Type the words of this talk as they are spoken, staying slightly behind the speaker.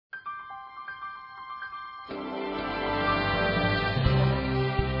Good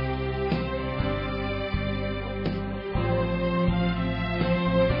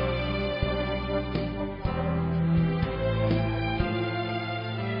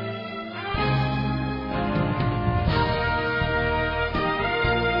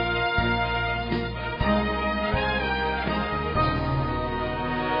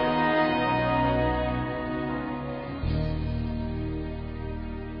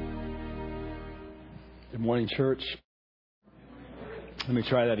morning, church. Let me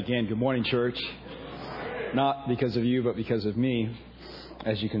try that again. Good morning, church. Not because of you, but because of me.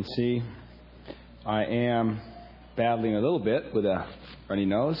 As you can see, I am battling a little bit with a runny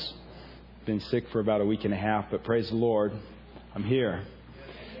nose. Been sick for about a week and a half, but praise the Lord, I'm here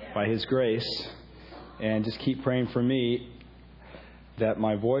by His grace. And just keep praying for me that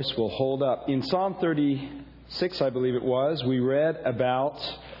my voice will hold up. In Psalm 36, I believe it was, we read about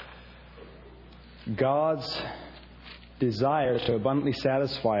God's desire to abundantly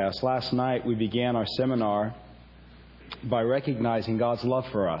satisfy us. Last night we began our seminar by recognizing God's love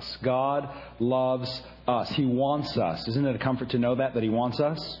for us. God loves us. He wants us. Isn't it a comfort to know that He wants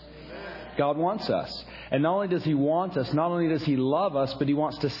us? God wants us. And not only does He want us, not only does He love us, but He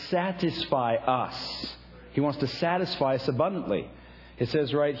wants to satisfy us. He wants to satisfy us abundantly. It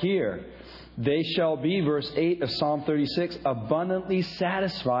says right here, they shall be, verse 8 of Psalm 36, abundantly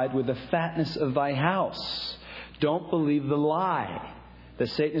satisfied with the fatness of thy house. Don't believe the lie that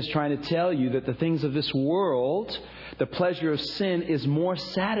Satan is trying to tell you that the things of this world, the pleasure of sin, is more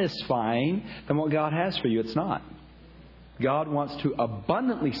satisfying than what God has for you. It's not. God wants to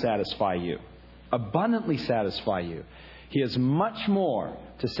abundantly satisfy you. Abundantly satisfy you. He has much more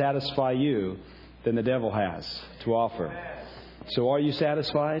to satisfy you than the devil has to offer. So are you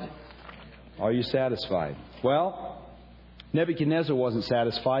satisfied? Are you satisfied? Well, Nebuchadnezzar wasn't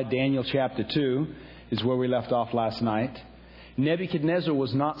satisfied. Daniel chapter 2 is where we left off last night. Nebuchadnezzar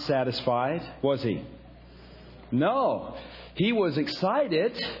was not satisfied, was he? No. He was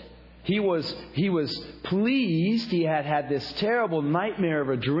excited. He was pleased. He had had this terrible nightmare of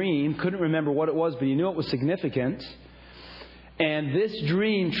a dream. Couldn't remember what it was, but he knew it was significant. And this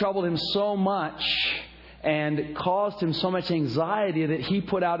dream troubled him so much and caused him so much anxiety that he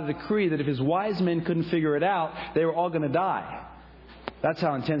put out a decree that if his wise men couldn't figure it out, they were all going to die. That's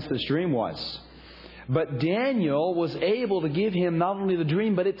how intense this dream was. But Daniel was able to give him not only the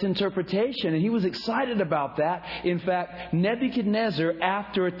dream, but its interpretation. And he was excited about that. In fact, Nebuchadnezzar,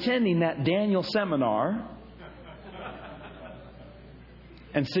 after attending that Daniel seminar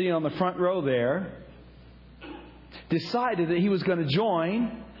and sitting on the front row there, decided that he was going to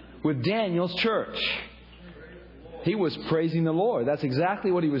join with Daniel's church. He was praising the Lord. That's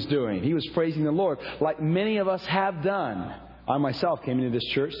exactly what he was doing. He was praising the Lord, like many of us have done. I myself came into this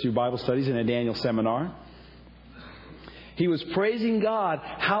church through Bible studies and a Daniel seminar. He was praising God.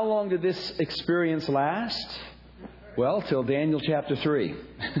 How long did this experience last? Well, till Daniel chapter 3.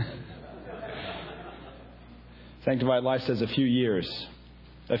 Sanctified Life says a few years.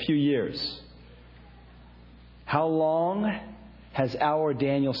 A few years. How long has our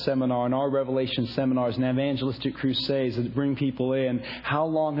Daniel seminar and our Revelation seminars and evangelistic crusades that bring people in, how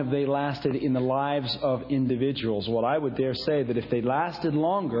long have they lasted in the lives of individuals? Well, I would dare say that if they lasted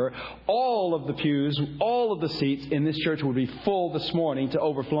longer, all of the pews, all of the seats in this church would be full this morning to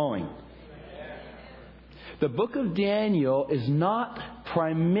overflowing. The book of Daniel is not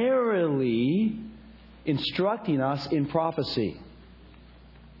primarily instructing us in prophecy.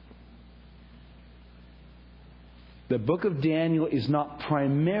 The book of Daniel is not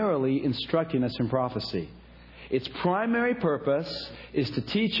primarily instructing us in prophecy. Its primary purpose is to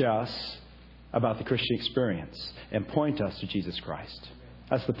teach us about the Christian experience and point us to Jesus Christ.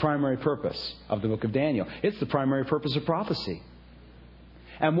 That's the primary purpose of the book of Daniel. It's the primary purpose of prophecy.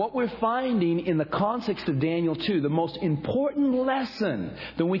 And what we're finding in the context of Daniel 2, the most important lesson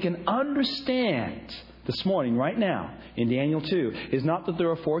that we can understand this morning, right now, in Daniel 2, is not that there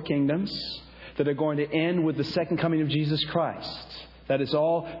are 4 kingdoms that are going to end with the second coming of Jesus Christ. That is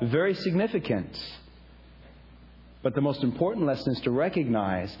all very significant. But the most important lesson is to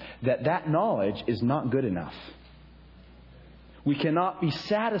recognize that that knowledge is not good enough. We cannot be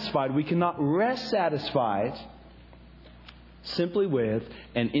satisfied. We cannot rest satisfied simply with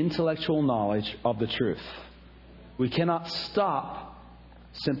an intellectual knowledge of the truth. We cannot stop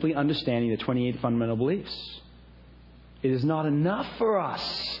simply understanding the 28 fundamental beliefs. It is not enough for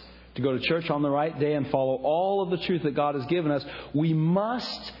us to go to church on the right day and follow all of the truth that God has given us. We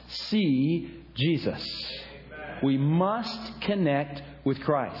must see Jesus. We must connect with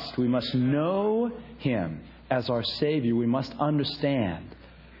Christ. We must know Him as our Savior. We must understand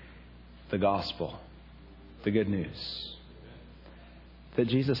the gospel. the good news. That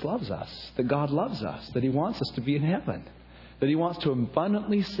Jesus loves us, that God loves us, that He wants us to be in heaven, that He wants to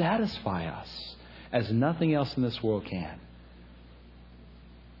abundantly satisfy us as nothing else in this world can.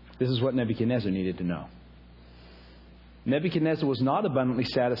 This is what Nebuchadnezzar needed to know. Nebuchadnezzar was not abundantly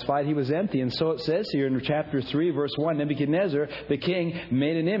satisfied. He was empty. And so it says here in chapter 3, verse 1, Nebuchadnezzar, the king,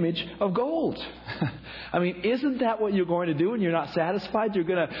 made an image of gold. I mean, isn't that what you're going to do when you're not satisfied? You're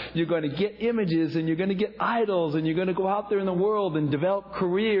going to get images, and you're going to get idols, and you're going to go out there in the world and develop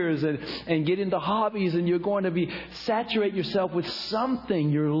careers and get into hobbies, and you're going to saturate yourself with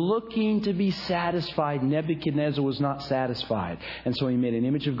something. You're looking to be satisfied. Nebuchadnezzar was not satisfied. And so he made an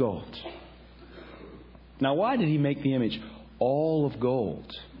image of gold. Now, why did he make the image all of gold?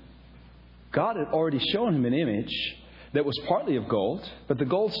 God had already shown him an image that was partly of gold, but the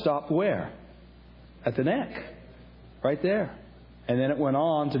gold stopped where? At the neck. Right there. And then it went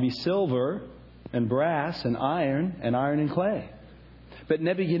on to be silver and brass and iron and clay. But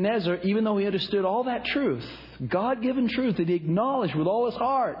Nebuchadnezzar, even though he understood all that truth, God-given truth that he acknowledged with all his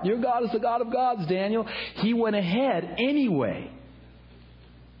heart, your God is the God of gods, Daniel, he went ahead anyway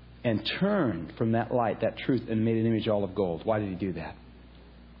and turned from that light, that truth, and made an image all of gold. Why did he do that?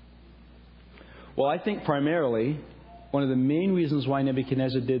 Well, I think primarily one of the main reasons why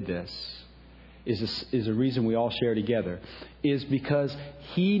Nebuchadnezzar did this is a reason we all share together, is because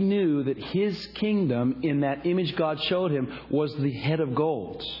he knew that his kingdom, in that image God showed him, was the head of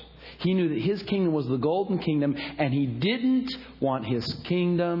gold. He knew that his kingdom was the golden kingdom, and he didn't want his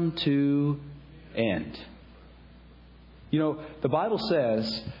kingdom to end. You know, the Bible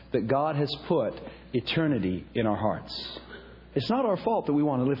says that God has put eternity in our hearts. It's not our fault that we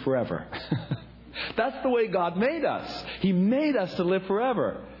want to live forever. That's the way God made us. He made us to live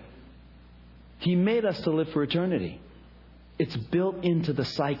forever. He made us to live for eternity. It's built into the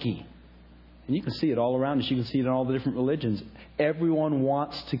psyche. And you can see it all around us. You can see it in all the different religions. Everyone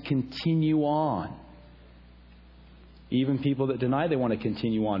wants to continue on. Even people that deny they want to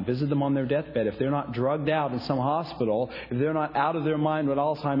continue on. Visit them on their deathbed. If they're not drugged out in some hospital, if they're not out of their mind with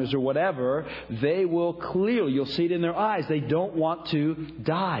Alzheimer's or whatever, they will clearly, you'll see it in their eyes, they don't want to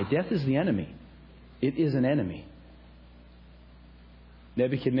die. Death is the enemy. It is an enemy.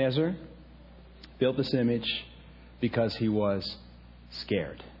 Nebuchadnezzar built this image because he was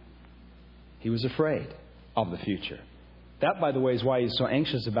scared. He was afraid of the future. That, by the way, is why he's so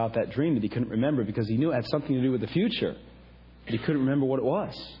anxious about that dream that he couldn't remember, because he knew it had something to do with the future. But he couldn't remember what it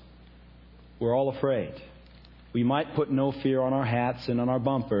was. We're all afraid. We might put no fear on our hats and on our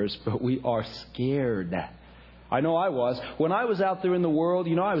bumpers, but we are scared. I know I was. When I was out there in the world,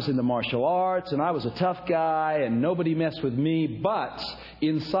 I was in the martial arts and I was a tough guy and nobody messed with me. But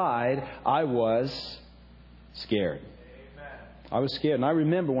inside, I was scared. I was scared. And I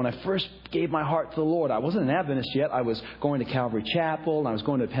remember when I first gave my heart to the Lord, I wasn't an Adventist yet. I was going to Calvary Chapel and I was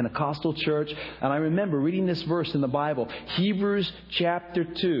going to a Pentecostal church. And I remember reading this verse in the Bible, Hebrews chapter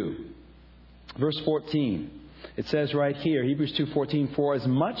 2, verse 14. It says right here, Hebrews 2:14, "For as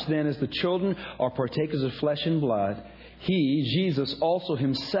much then as the children are partakers of flesh and blood, He, Jesus, also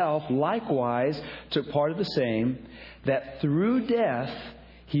Himself likewise took part of the same, that through death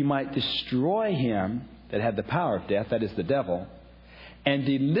He might destroy him that had the power of death," that is the devil, "and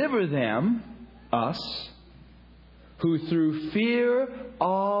deliver them," us, "who through fear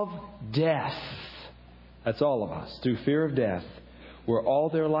of death," that's all of us, through fear of death, were all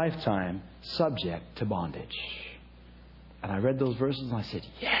their lifetime subject to bondage. And I read those verses and I said,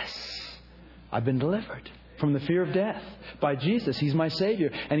 yes, I've been delivered from the fear of death by Jesus. He's my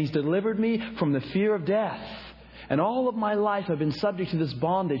Savior, and He's delivered me from the fear of death. And all of my life I've been subject to this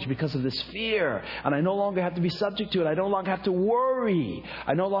bondage because of this fear. And I no longer have to be subject to it. I no longer have to worry.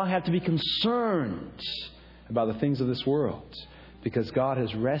 I no longer have to be concerned about the things of this world, because God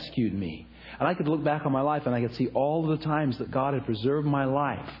has rescued me. And I could look back on my life and I could see all of the times that God had preserved my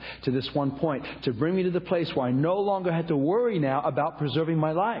life to this one point, to bring me to the place where I no longer had to worry now about preserving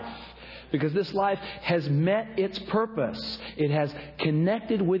my life. Because this life has met its purpose. It has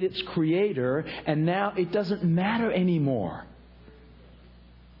connected with its Creator, and now it doesn't matter anymore.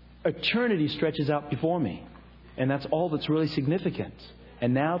 Eternity stretches out before me, and that's all that's really significant.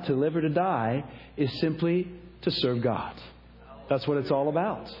 And now to live or to die is simply to serve God. That's what it's all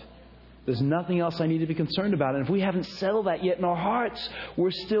about. There's nothing else I need to be concerned about. And if we haven't settled that yet in our hearts,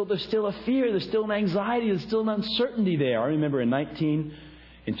 there's still a fear, there's still an anxiety, there's still an uncertainty there. I remember in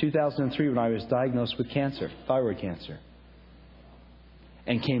 2003 when I was diagnosed with cancer, thyroid cancer,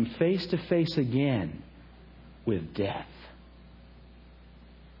 and came face to face again with death.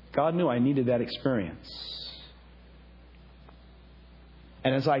 God knew I needed that experience.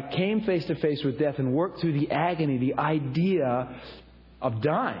 And as I came face to face with death and worked through the agony, the idea of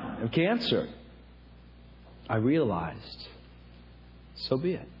dying, of cancer, I realized, so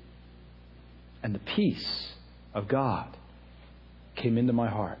be it. And the peace of God came into my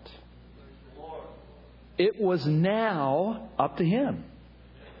heart. It was now up to Him.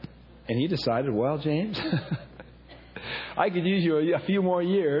 And He decided, well, James, I could use you a few more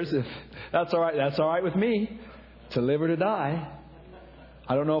years. If that's all right. That's all right with me. To live or to die.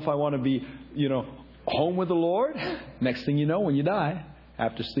 I don't know if I want to be, home with the Lord. Next thing you know, when you die,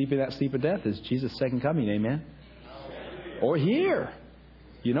 after sleeping that sleep of death, is Jesus' second coming. Amen. Or here.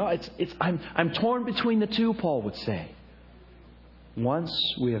 I'm torn between the two, Paul would say. Once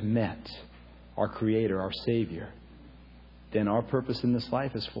we have met our Creator, our Savior, then our purpose in this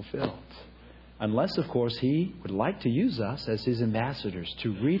life is fulfilled. Unless, of course, He would like to use us as His ambassadors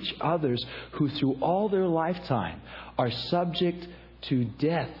to reach others who through all their lifetime are subject to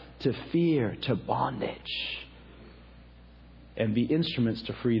death, to fear, to bondage, and be instruments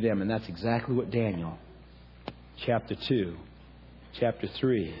to free them. And that's exactly what Daniel, chapter 2, chapter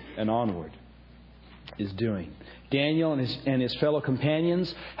 3, and onward is doing. Daniel and his fellow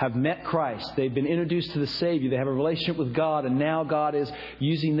companions have met Christ. They've been introduced to the Savior. They have a relationship with God. And now God is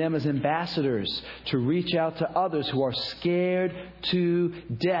using them as ambassadors to reach out to others who are scared to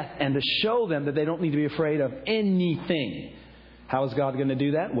death and to show them that they don't need to be afraid of anything. How is God going to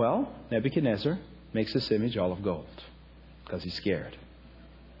do that? Well, Nebuchadnezzar makes this image all of gold because he's scared.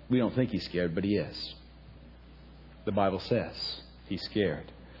 We don't think he's scared, but he is. The Bible says he's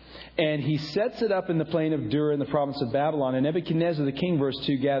scared. And he sets it up in the plain of Dura in the province of Babylon. And Nebuchadnezzar the king, verse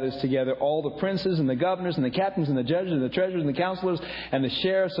 2, gathers together all the princes and the governors and the captains and the judges and the treasurers and the counselors and the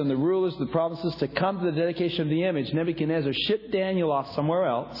sheriffs and the rulers of the provinces to come to the dedication of the image. Nebuchadnezzar shipped Daniel off somewhere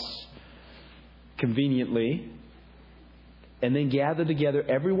else, conveniently, and then gathered together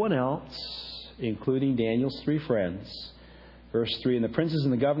everyone else, including Daniel's 3 friends. Verse 3, and the princes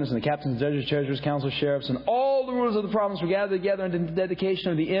and the governors and the captains, judges, treasurers, counselors, sheriffs, and all the rulers of the province were gathered together into the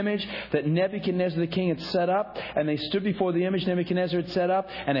dedication of the image that Nebuchadnezzar the king had set up. And they stood before the image Nebuchadnezzar had set up.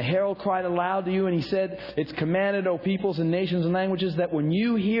 And a herald cried aloud to you, and he said, it's commanded, O peoples and nations and languages, that when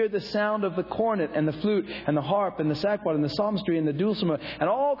you hear the sound of the cornet and the flute and the harp and the sackbut and the psalmistry and the dulcimer and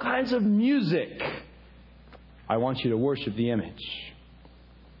all kinds of music, I want you to worship the image.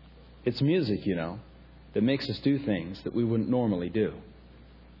 It's music, that makes us do things that we wouldn't normally do.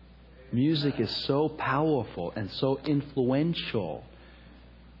 Music is so powerful and so influential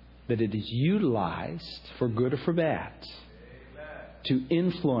that it is utilized for good or for bad to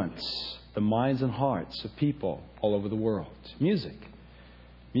influence the minds and hearts of people all over the world. Music.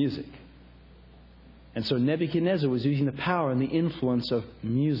 And so Nebuchadnezzar was using the power and the influence of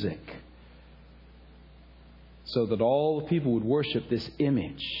music so that all the people would worship this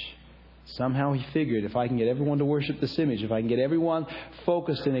image. Somehow he figured, if I can get everyone to worship this image, if I can get everyone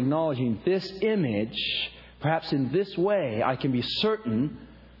focused in acknowledging this image, perhaps in this way I can be certain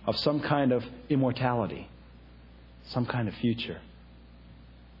of some kind of immortality, some kind of future.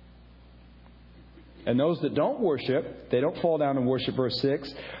 And those that don't worship, they don't fall down and worship, verse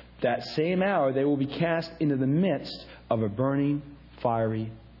 6, that same hour they will be cast into the midst of a burning,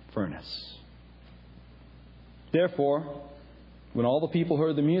 fiery furnace. Therefore, when all the people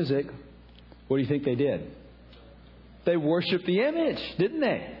heard the music, what do you think they did? They worshiped the image, didn't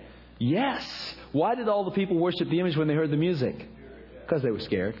they? Yes. Why did all the people worship the image when they heard the music? Because they were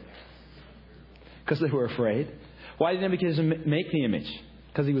scared. Because they were afraid. Why did Nebuchadnezzar make the image?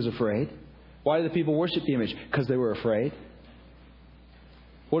 Because he was afraid. Why did the people worship the image? Because they were afraid.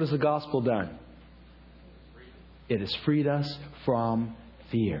 What has the gospel done? It has freed us from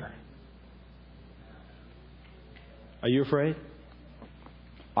fear. Are you afraid?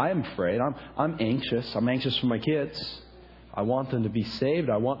 I am afraid. I'm anxious. I'm anxious for my kids. I want them to be saved.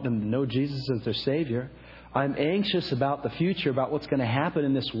 I want them to know Jesus as their Savior. I'm anxious about the future, about what's going to happen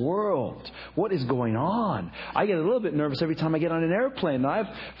in this world. What is going on? I get a little bit nervous every time I get on an airplane. I've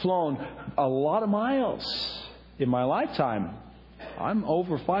flown a lot of miles in my lifetime. I'm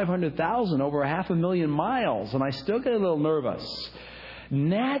over 500,000, over 500,000 miles, and I still get a little nervous.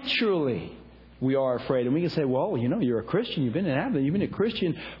 Naturally, we are afraid. And we can say, well, you're a Christian. You've been a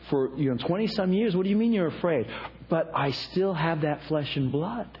Christian for 20-some years. What do you mean you're afraid? But I still have that flesh and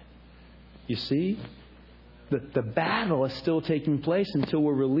blood. You see? The battle is still taking place until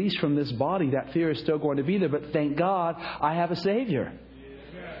we're released from this body. That fear is still going to be there. But thank God I have a Savior.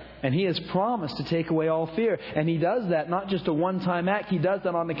 And He has promised to take away all fear. And He does that, not just a one-time act. He does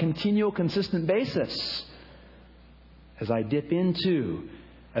that on a continual, consistent basis. As I dip into,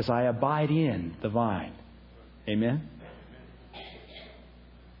 as I abide in the vine. Amen?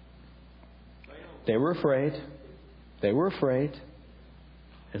 They were afraid. They were afraid.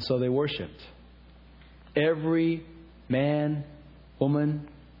 And so they worshipped. Every man, woman,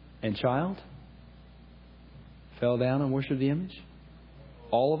 and child fell down and worshipped the image?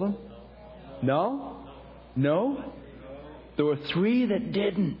 All of them? No? No? There were 3 that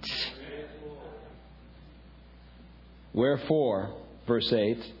didn't. Wherefore, verse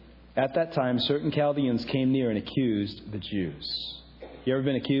 8, at that time certain Chaldeans came near and accused the Jews. You ever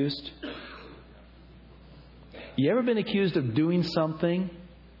been accused? You ever been accused of doing something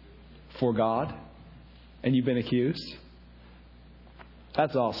for God? And you've been accused?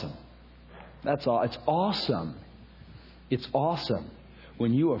 That's awesome. That's all. It's awesome. It's awesome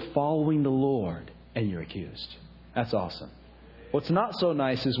when you are following the Lord and you're accused. That's awesome. What's not so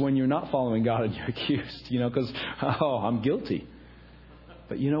nice is when you're not following God and you're accused, because, I'm guilty.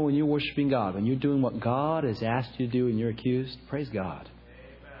 But when you're worshiping God, when you're doing what God has asked you to do and you're accused, praise God.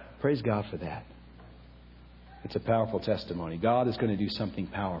 Praise God for that. It's a powerful testimony. God is going to do something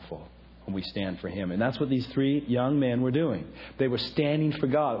powerful when we stand for Him. And that's what these 3 young men were doing. They were standing for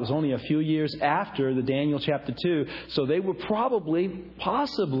God. It was only a few years after the Daniel chapter 2. So they were possibly,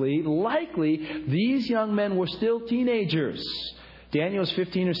 likely, these young men were still teenagers. Daniel was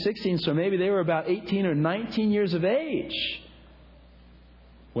 15 or 16, so maybe they were about 18 or 19 years of age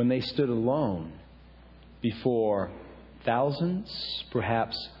when they stood alone before thousands,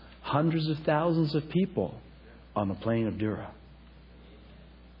 perhaps hundreds of thousands of people on the plain of Dura.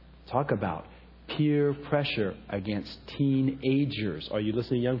 Talk about peer pressure against teenagers. Are you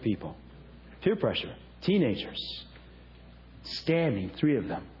listening, young people? Peer pressure. Teenagers. Standing, 3 of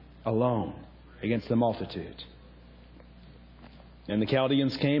them, alone against the multitude. And the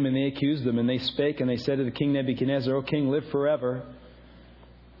Chaldeans came and they accused them, and they spake and they said to the king Nebuchadnezzar, O king, live forever.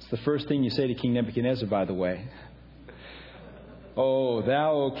 It's the first thing you say to King Nebuchadnezzar, by the way. Oh,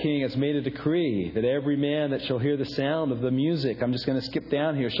 thou, O king, hast made a decree that every man that shall hear the sound of the music, I'm just going to skip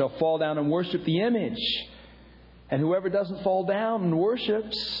down here, shall fall down and worship the image. And whoever doesn't fall down and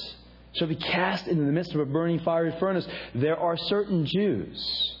worships shall be cast into the midst of a burning fiery furnace. There are certain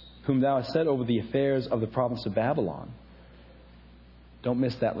Jews whom thou hast set over the affairs of the province of Babylon. Don't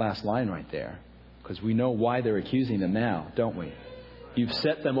miss that last line right there, because we know why they're accusing them now, don't we? You've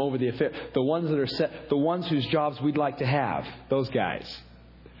set them over the affair. The ones that are set, the ones whose jobs we'd like to have, those guys.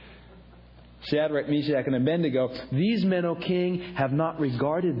 Shadrach, Meshach, and Abednego, these men, O king, have not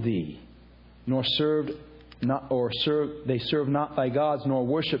regarded thee, nor they serve not thy gods, nor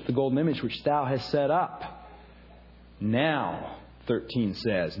worship the golden image which thou hast set up. Now, 13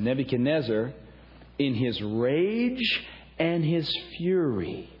 says, Nebuchadnezzar, in his rage and his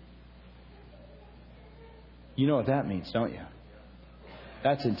fury. You know what that means, don't you?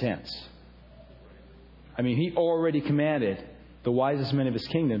 That's intense. I mean, he already commanded the wisest men of his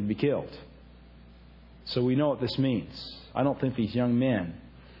kingdom to be killed. So we know what this means. I don't think these young men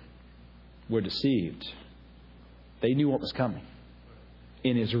were deceived. They knew what was coming.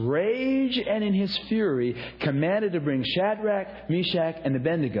 In his rage and in his fury, commanded to bring Shadrach, Meshach, and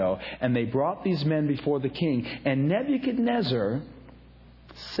Abednego. And they brought these men before the king. And Nebuchadnezzar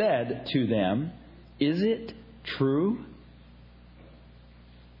said to them, Is it true?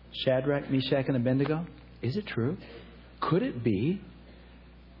 Shadrach, Meshach, and Abednego? Is it true? Could it be?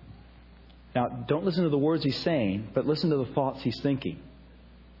 Now, don't listen to the words he's saying, but listen to the thoughts he's thinking.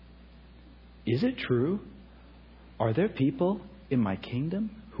 Is it true? Are there people in my kingdom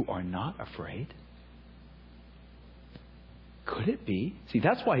who are not afraid? Could it be? See,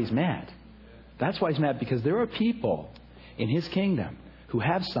 that's why he's mad. That's why he's mad, because there are people in his kingdom who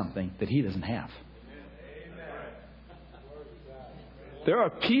have something that he doesn't have. There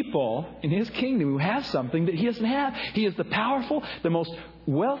are people in his kingdom who have something that he doesn't have. He is the powerful, the most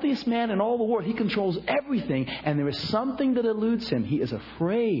wealthiest man in all the world. He controls everything, and there is something that eludes him. He is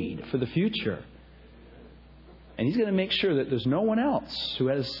afraid for the future. And he's going to make sure that there's no one else who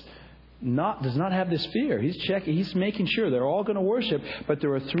does not have this fear. He's making sure they're all going to worship. But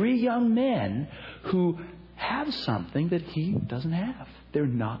there are 3 young men who have something that he doesn't have. They're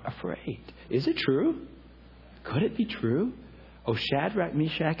not afraid. Is it true? Could it be true? Oh, Shadrach,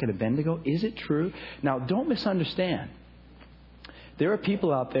 Meshach, and Abednego, is it true? Now, don't misunderstand. There are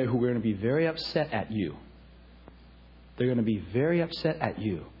people out there who are going to be very upset at you. They're going to be very upset at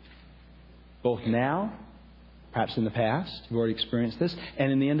you. Both now, perhaps in the past, you've already experienced this,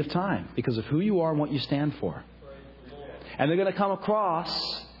 and in the end of time, because of who you are and what you stand for. And they're going to come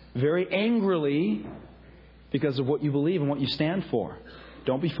across very angrily because of what you believe and what you stand for.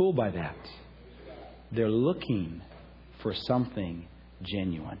 Don't be fooled by that. They're looking for something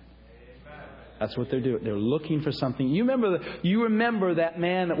genuine. That's what they're doing. They're looking for something. You remember that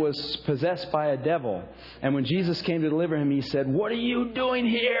man that was possessed by a devil. And when Jesus came to deliver him, He said, "What are you doing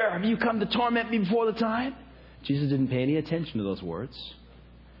here? Have you come to torment me before the time?" Jesus didn't pay any attention to those words.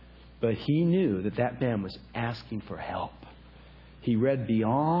 But He knew that man was asking for help. He read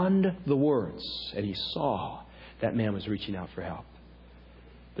beyond the words, and He saw that man was reaching out for help.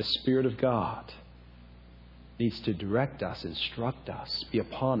 The Spirit of God needs to direct us, instruct us, be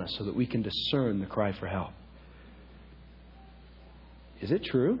upon us so that we can discern the cry for help. Is it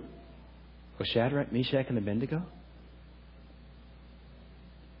true? Was Shadrach, Meshach, and Abednego?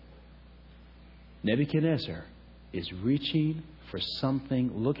 Nebuchadnezzar is reaching for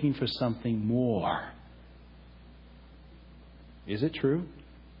something, looking for something more. Is it true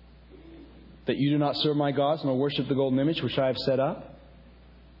that you do not serve my gods nor worship the golden image which I have set up?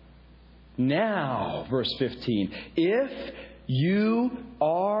 Now, verse 15, if you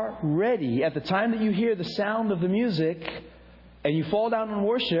are ready at the time that you hear the sound of the music and you fall down and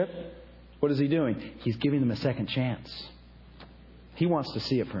worship, what is He doing? He's giving them a second chance. He wants to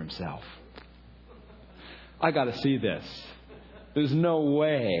see it for Himself. I got to see this. There's no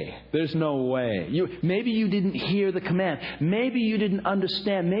way. There's no way. Maybe you didn't hear the command. Maybe you didn't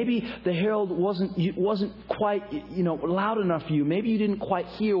understand. Maybe the herald wasn't quite, loud enough for you. Maybe you didn't quite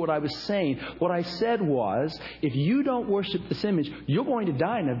hear what I was saying. What I said was, if you don't worship this image, you're going to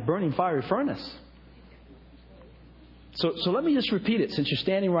die in a burning fiery furnace. So let me just repeat it since you're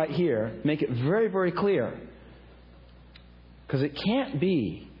standing right here. Make it very, very clear. Because it can't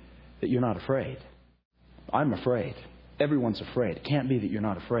be that you're not afraid. I'm afraid. Everyone's afraid. It can't be that you're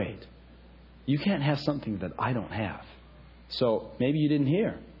not afraid. You can't have something that I don't have. So maybe you didn't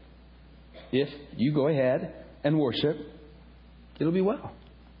hear. If you go ahead and worship, it'll be well.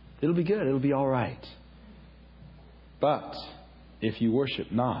 It'll be good. It'll be all right. But if you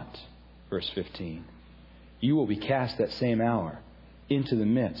worship not, verse 15, you will be cast that same hour into the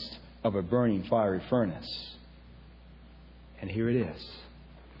midst of a burning fiery furnace. And here it is.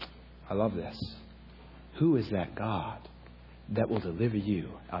 I love this. Who is that God that will deliver you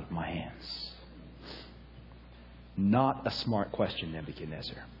out of my hands? Not a smart question,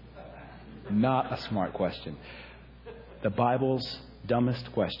 Nebuchadnezzar. Not a smart question. The Bible's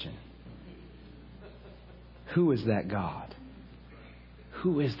dumbest question. Who is that God?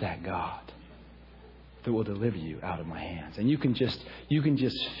 Who is that God that will deliver you out of my hands? And you can just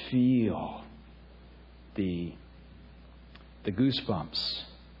feel the goosebumps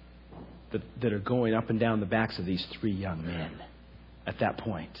that are going up and down the backs of these three young men at that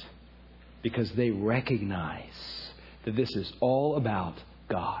point, because they recognize that this is all about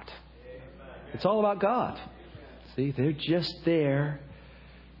God. It's all about God. See, they're just there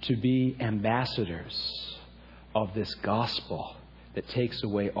to be ambassadors of this gospel that takes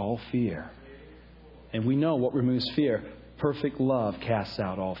away all fear. And we know what removes fear. Perfect love casts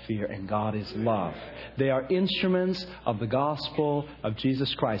out all fear, and God is love. They are instruments of the gospel of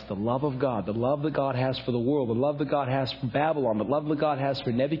Jesus Christ, the love of God, the love that God has for the world, the love that God has for Babylon, the love that God has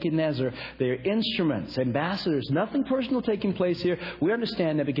for Nebuchadnezzar. They are instruments, ambassadors. Nothing personal taking place here. We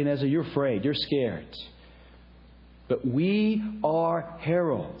understand, Nebuchadnezzar, you're afraid, you're scared. But we are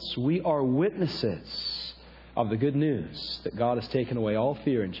heralds. We are witnesses of the good news that God has taken away all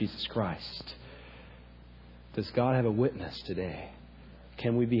fear in Jesus Christ. Does God have a witness today?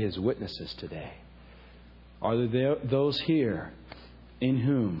 Can we be His witnesses today? Are there those here in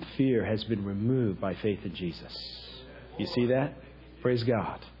whom fear has been removed by faith in Jesus? You see that? Praise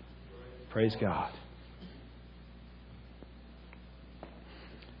God. Praise God.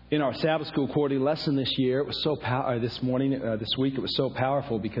 In our Sabbath School quarterly lesson this year, it was so this week, it was so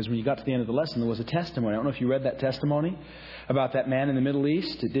powerful because when you got to the end of the lesson, there was a testimony. I don't know if you read that testimony about that man in the Middle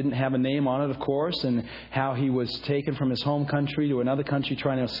East. It didn't have a name on it, of course, and how he was taken from his home country to another country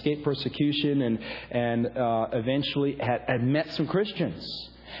trying to escape persecution and eventually had met some Christians.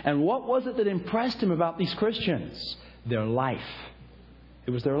 And what was it that impressed him about these Christians? Their life.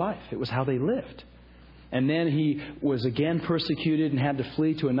 It was their life. It was how they lived. And then he was again persecuted and had to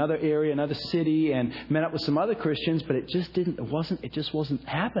flee to another area, another city, and met up with some other Christians, but it just wasn't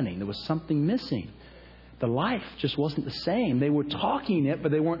happening. There was something missing. The life just wasn't the same. They were talking it,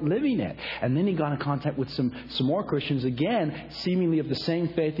 but they weren't living it. And then he got in contact with some more Christians again, seemingly of the same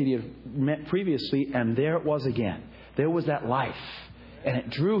faith that he had met previously, and there it was again. There was that life. And it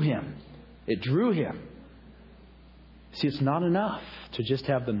drew him. It drew him. See, it's not enough to just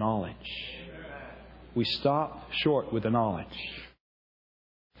have the knowledge. We stop short with the knowledge.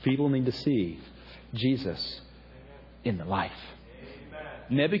 People need to see Jesus in the life.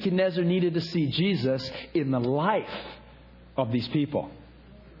 Nebuchadnezzar needed to see Jesus in the life of these people.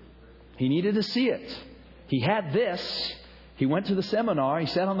 He needed to see it. He had this. He went to the seminar. He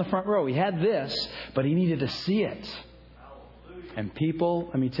sat on the front row. He had this, but he needed to see it. And people,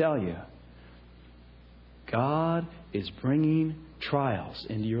 let me tell you, God is bringing trials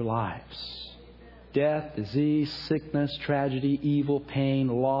into your lives. Death, disease, sickness, tragedy, evil, pain,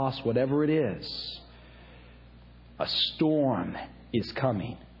 loss, whatever it is. A storm is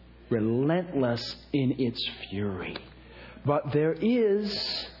coming, relentless in its fury. But there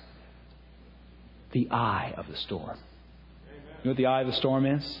is the eye of the storm. You know what the eye of the storm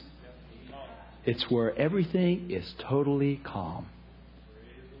is? It's where everything is totally calm.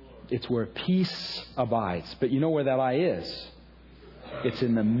 It's where peace abides. But you know where that eye is? It's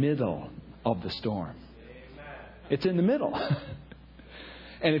in the middle of the storm. It's in the middle.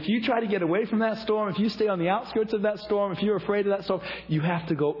 And if you try to get away from that storm, if you stay on the outskirts of that storm, if you're afraid of that storm, you have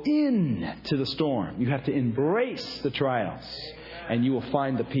to go into the storm. You have to embrace the trials. And you will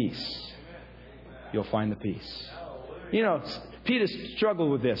find the peace. You'll find the peace. You know, Peter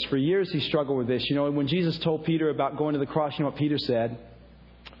struggled with this. For years he struggled with this. You know, when Jesus told Peter about going to the cross, you know what Peter said?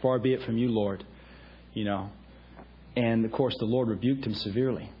 Far be it from you, Lord. You know. And, of course, the Lord rebuked him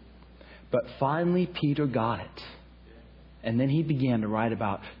severely. But finally, Peter got it. And then he began to write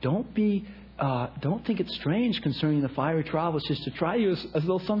about, don't think it's strange concerning the fiery trial was just to try you as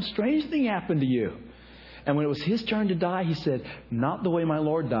though some strange thing happened to you. And when it was his turn to die, he said, not the way my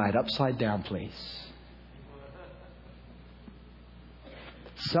Lord died, upside down, please.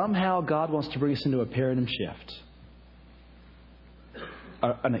 Somehow God wants to bring us into a paradigm shift.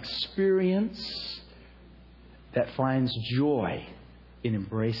 An experience that finds joy in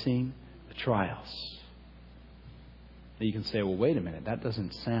embracing the trials. Now you can say, well, wait a minute, that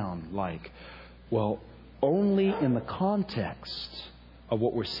doesn't sound like... Well, only in the context of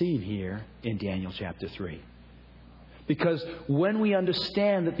what we're seeing here in Daniel chapter 3. Because when we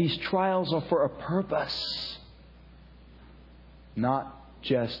understand that these trials are for a purpose, not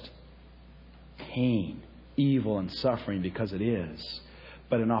just pain, evil, and suffering because it is,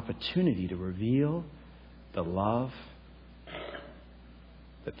 but an opportunity to reveal the love,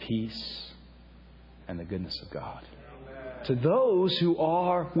 the peace, and the goodness of God to those who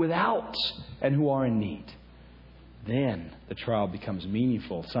are without and who are in need. Then the trial becomes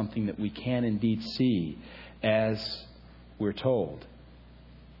meaningful, something that we can indeed see as we're told.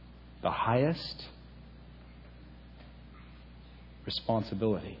 The highest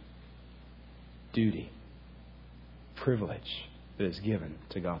responsibility, duty, privilege that is given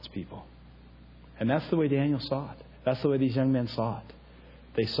to God's people. And that's the way Daniel saw it. That's the way these young men saw it.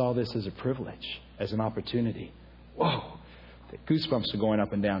 They saw this as a privilege, as an opportunity. Whoa! The goosebumps are going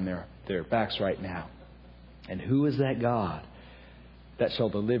up and down their backs right now. And who is that God that shall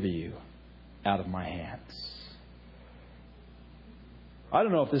deliver you out of my hands? I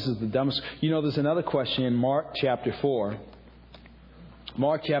don't know if this is the dumbest... You know, there's another question in Mark chapter 4.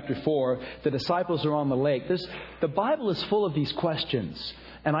 Mark chapter 4, the disciples are on the lake. The Bible is full of these questions.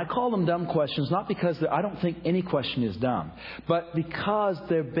 And I call them dumb questions, not because I don't think any question is dumb, but because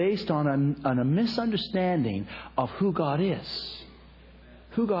they're based on a misunderstanding of who God is.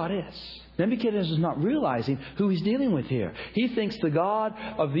 Who God is. Nebuchadnezzar is not realizing who he's dealing with here. He thinks the God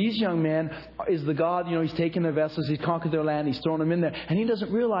of these young men is the God, you know, he's taken their vessels, he's conquered their land, he's thrown them in there. And he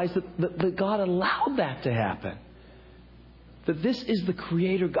doesn't realize that God allowed that to happen. That this is the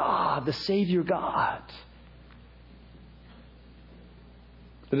Creator God, the Savior God.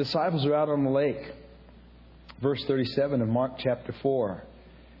 The disciples are out on the lake. Verse 37 of Mark chapter 4.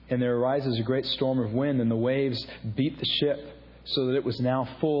 And there arises a great storm of wind, and the waves beat the ship so that it was now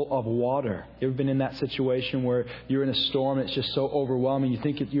full of water. You ever been in that situation where you're in a storm and it's just so overwhelming, you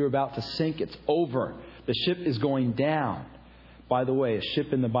think you're about to sink, it's over. The ship is going down. By the way, a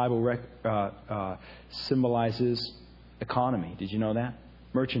ship in the Bible symbolizes economy. Did you know that?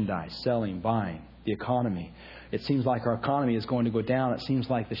 Merchandise, selling, buying, the economy. It seems like our economy is going to go down. It seems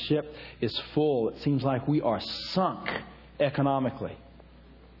like the ship is full. It seems like we are sunk economically.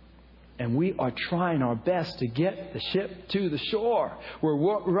 And we are trying our best to get the ship to the shore. We're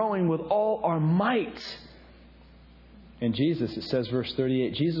rowing with all our might. And Jesus, it says, verse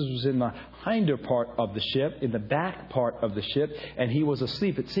 38, Jesus was in the hinder part of the ship, in the back part of the ship, and he was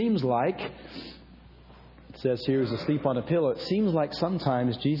asleep. It seems like, it says here, he's asleep on a pillow. It seems like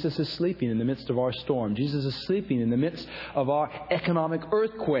sometimes Jesus is sleeping in the midst of our storm. Jesus is sleeping in the midst of our economic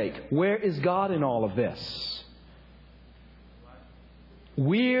earthquake. Where is God in all of this?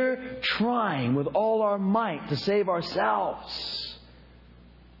 We're trying with all our might to save ourselves.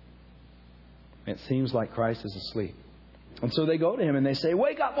 It seems like Christ is asleep. And so they go to him and they say,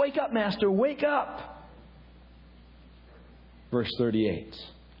 wake up, Master, wake up. Verse 38.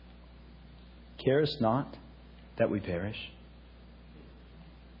 Carest not that we perish?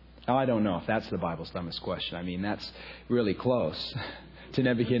 Now, I don't know if that's the Bible's dumbest question. I mean, that's really close to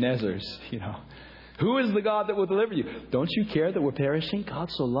Nebuchadnezzar's, Who is the God that will deliver you? Don't you care that we're perishing?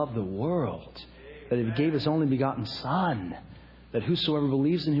 God so loved the world that He gave His only begotten Son, that whosoever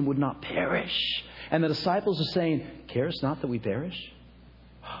believes in Him would not perish. And the disciples are saying, carest not that we perish?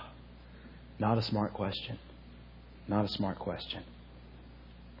 Not a smart question. Not a smart question.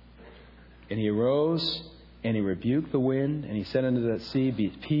 And He arose and He rebuked the wind, and He said unto that sea, Be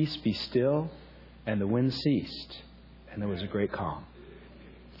peace, be still. And the wind ceased, and there was a great calm.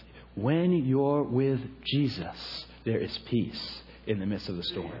 When you're with Jesus, there is peace in the midst of the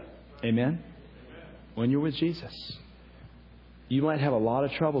storm. Amen? When you're with Jesus. You might have a lot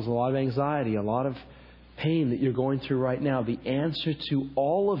of troubles, a lot of anxiety, a lot of pain that you're going through right now. The answer to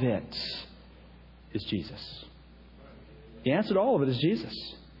all of it is Jesus. The answer to all of it is Jesus.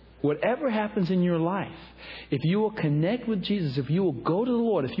 Whatever happens in your life, if you will connect with Jesus, if you will go to the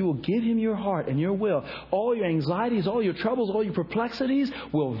Lord, if you will give Him your heart and your will, all your anxieties, all your troubles, all your perplexities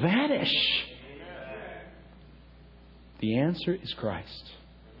will vanish. The answer is Christ.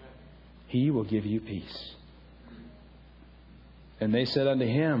 He will give you peace. And they said unto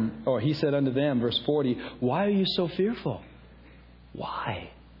Him, or He said unto them, verse 40, Why are you so fearful? Why?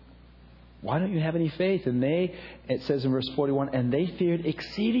 Why don't you have any faith? And it says in verse 41, and they feared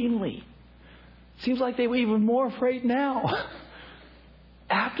exceedingly. Seems like they were even more afraid now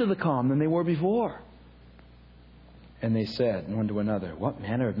after the calm than they were before. And they said one to another, What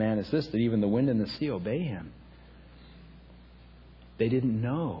manner of man is this that even the wind and the sea obey Him? They didn't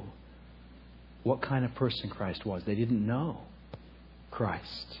know what kind of person Christ was. They didn't know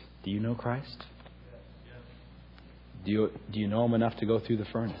Christ. Do you know Christ? Do you know Him enough to go through the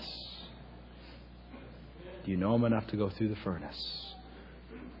furnace? Do you know Him enough to go through the furnace?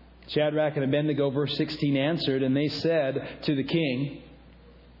 Shadrach and Abednego, verse 16, answered, and they said to the king,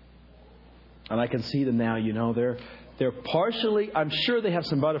 and I can see them now, they're partially, I'm sure they have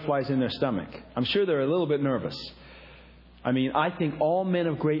some butterflies in their stomach. I'm sure they're a little bit nervous. I mean, I think all men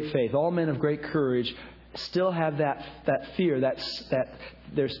of great faith, all men of great courage still have that fear, that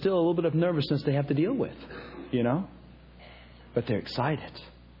there's still a little bit of nervousness they have to deal with, But they're excited.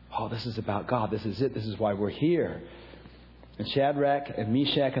 Oh, this is about God. This is it. This is why we're here. And Shadrach and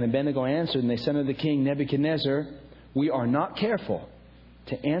Meshach and Abednego answered, and they said unto the king, Nebuchadnezzar, we are not careful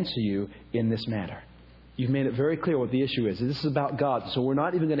to answer you in this matter. You've made it very clear what the issue is. This is about God. So we're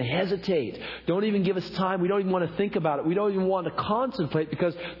not even going to hesitate. Don't even give us time. We don't even want to think about it. We don't even want to contemplate,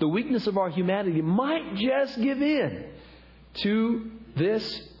 because the weakness of our humanity might just give in to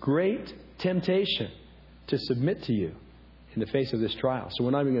this great temptation to submit to you in the face of this trial. So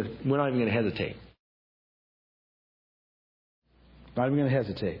we're not even going to hesitate. Not even going to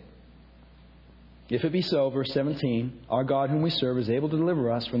hesitate. If it be so, verse 17, our God whom we serve is able to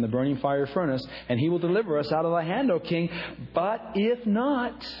deliver us from the burning fire furnace, and He will deliver us out of thy hand, O king. But if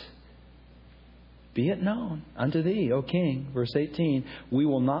not, be it known unto thee, O king, verse 18, we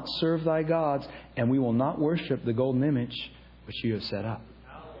will not serve thy gods, and we will not worship the golden image which you have set up.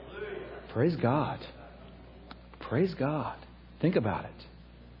 Hallelujah. Praise God. Praise God. Think about it.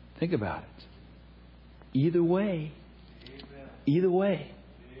 Think about it. Either way,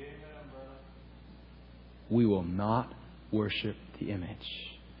 we will not worship the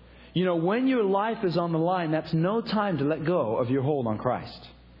image. When your life is on the line, that's no time to let go of your hold on Christ.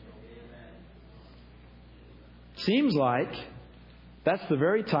 Seems like that's the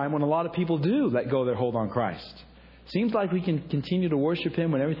very time when a lot of people do let go of their hold on Christ. Seems like we can continue to worship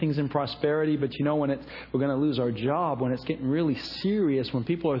Him when everything's in prosperity, but when we're going to lose our job, when it's getting really serious, when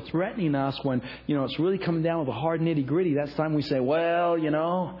people are threatening us, when it's really coming down with the hard nitty-gritty, that's the time we say,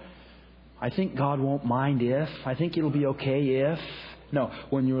 well, I think God won't mind if. I think it'll be okay if. No,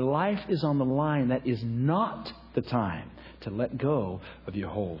 when your life is on the line, that is not the time to let go of your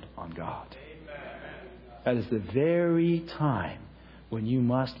hold on God. That is the very time when you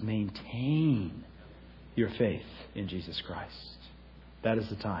must maintain your faith in Jesus Christ. That is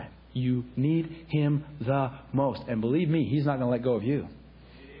the time. You need Him the most. And believe me, He's not going to let go of you.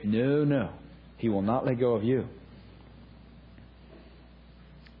 No. He will not let go of you.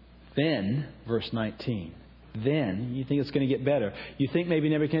 Then, verse 19. Then, you think it's going to get better. You think maybe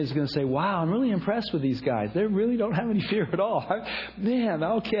Nebuchadnezzar is going to say, wow, I'm really impressed with these guys. They really don't have any fear at all. Man,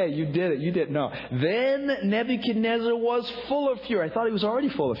 okay, you did it. You did. No. Then Nebuchadnezzar was full of fury. I thought he was already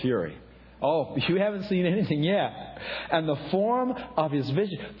full of fury. Oh, you haven't seen anything yet. And the form of his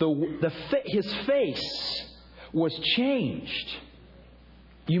vision, his face was changed.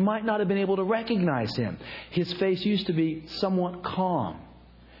 You might not have been able to recognize him. His face used to be somewhat calm.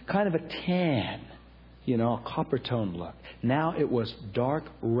 kind of a tan, a copper tone look. Now it was dark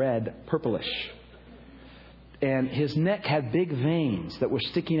red, purplish. And his neck had big veins that were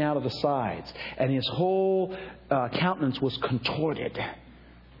sticking out of the sides. And his whole countenance was contorted.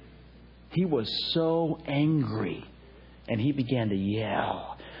 He was so angry. And he began to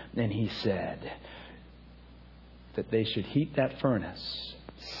yell. And he said that they should heat that furnace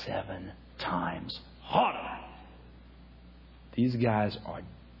 7 times hotter. These guys are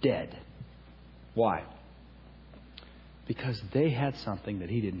dead. Why? Because they had something that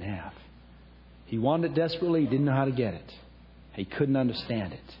he didn't have. He wanted it desperately. He didn't know how to get it. He couldn't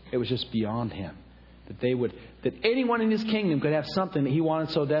understand it. It was just beyond him. That anyone in his kingdom could have something that he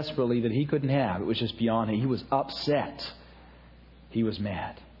wanted so desperately that he couldn't have. It was just beyond him. He was upset. He was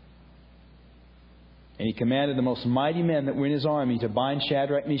mad. And he commanded the most mighty men that were in his army to bind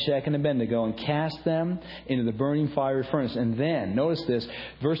Shadrach, Meshach, and Abednego and cast them into the burning fiery furnace. And then, notice this,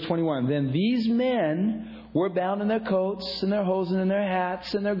 verse 21, then these men were bound in their coats and their hosen and their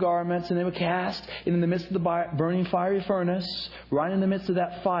hats and their garments, and they were cast in the midst of the burning fiery furnace, right in the midst of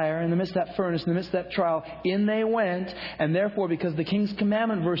that fire, in the midst of that furnace, in the midst of that trial. In they went, and therefore, because the king's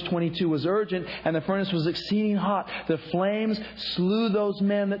commandment, verse 22, was urgent, and the furnace was exceeding hot, the flames slew those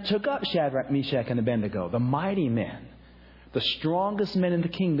men that took up Shadrach, Meshach, and Abednego. The mighty men, the strongest men in the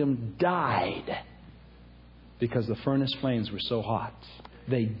kingdom, died because the furnace flames were so hot.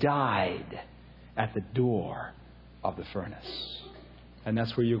 They died at the door of the furnace. And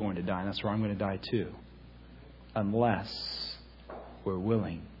that's where you're going to die. And that's where I'm going to die too. Unless we're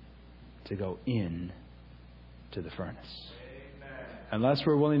willing to go in to the furnace. Amen. Unless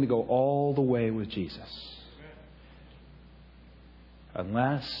we're willing to go all the way with Jesus.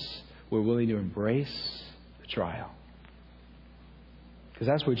 Unless we're willing to embrace the trial. Because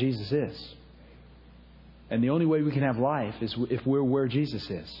that's where Jesus is. And the only way we can have life is if we're where Jesus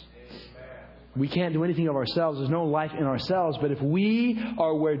is. We can't do anything of ourselves. There's no life in ourselves. But if we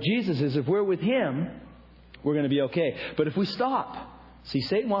are where Jesus is, if we're with Him, we're going to be okay. But if we stop, see,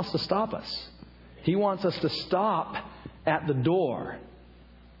 Satan wants to stop us. He wants us to stop at the door.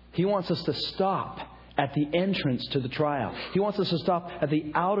 He wants us to stop at the entrance to the trial. He wants us to stop at the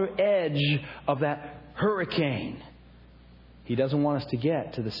outer edge of that hurricane. He doesn't want us to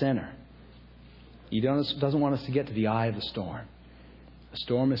get to the center. He doesn't want us to get to the eye of the storm. The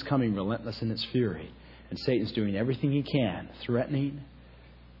storm is coming relentless in its fury. And Satan's doing everything he can, threatening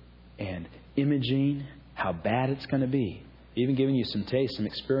and imaging how bad it's going to be. Even giving you some taste, some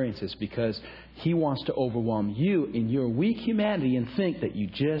experiences, because he wants to overwhelm you in your weak humanity and think that you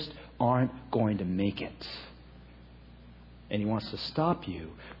just aren't going to make it. And he wants to stop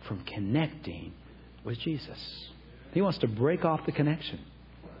you from connecting with Jesus. He wants to break off the connection.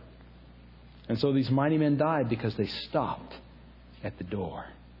 And so these mighty men died because they stopped at the door.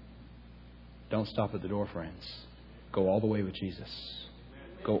 Don't stop at the door, friends. Go all the way with Jesus.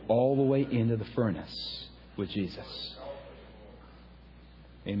 Go all the way into the furnace with Jesus.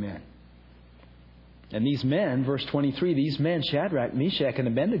 Amen. And these men, verse 23, these men, Shadrach, Meshach, and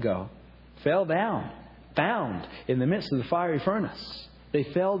Abednego, fell down, bound in the midst of the fiery furnace. They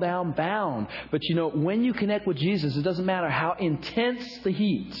fell down bound. But when you connect with Jesus, it doesn't matter how intense the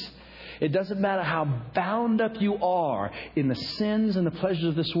heat. It doesn't matter how bound up you are in the sins and the pleasures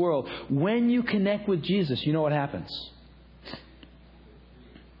of this world. When you connect with Jesus, you know what happens?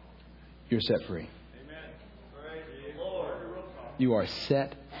 You're set free. You are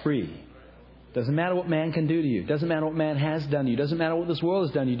set free. Doesn't matter what man can do to you. Doesn't matter what man has done to you. Doesn't matter what this world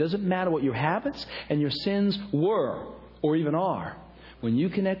has done to you. Doesn't matter what your habits and your sins were or even are. When you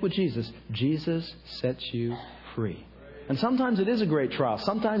connect with Jesus, Jesus sets you free. And sometimes it is a great trial.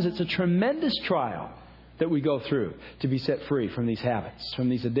 Sometimes it's a tremendous trial that we go through to be set free from these habits, from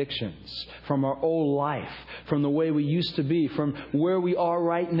these addictions, from our old life, from the way we used to be, from where we are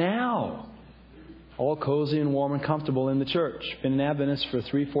right now. All cozy and warm and comfortable in the church. Been an Adventist for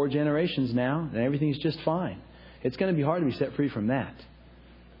 3-4 generations now, and everything's just fine. It's going to be hard to be set free from that.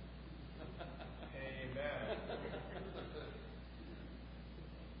 Amen.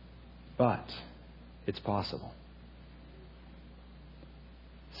 But it's possible.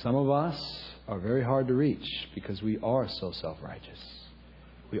 Some of us are very hard to reach because we are so self-righteous.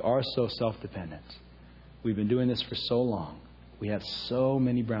 We are so self-dependent. We've been doing this for so long. We have so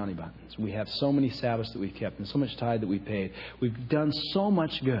many brownie buttons. We have so many Sabbaths that we've kept and so much tithe that we paid. We've done so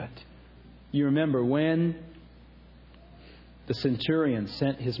much good. You remember when the centurion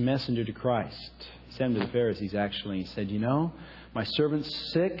sent his messenger to Christ. He sent him to the Pharisees, actually. He said, my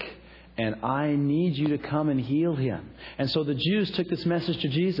servant's sick, and I need you to come and heal him. And so the Jews took this message to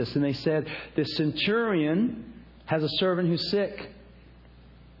Jesus, and they said, the centurion has a servant who's sick.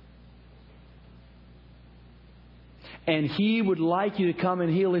 And He would like you to come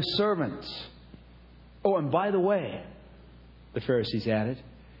and heal His servant. Oh, and by the way, the Pharisees added,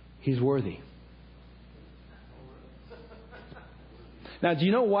 He's worthy. Now, do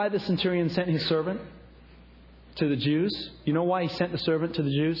you know why the centurion sent his servant to the Jews? You know why he sent the servant to the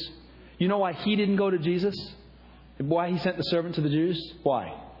Jews? You know why he didn't go to Jesus? Why he sent the servant to the Jews?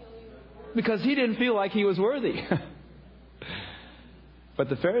 Why? Because he didn't feel like he was worthy. But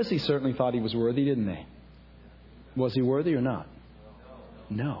the Pharisees certainly thought he was worthy, didn't they? Was he worthy or not?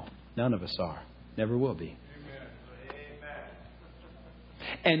 No. None of us are. Never will be.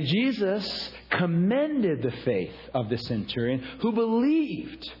 And Jesus commended the faith of the centurion who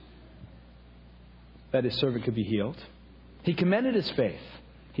believed that his servant could be healed. He commended his faith.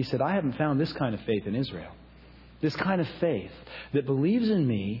 He said, I haven't found this kind of faith in Israel. This kind of faith that believes in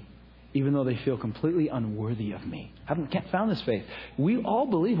me even though they feel completely unworthy of me. Can't found this faith. We all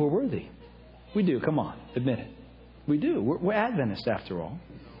believe we're worthy. We do. Come on. Admit it. We do. We're Adventists after all.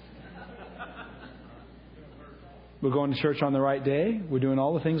 We're going to church on the right day. We're doing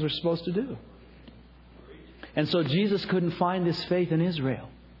all the things we're supposed to do. And so Jesus couldn't find this faith in Israel.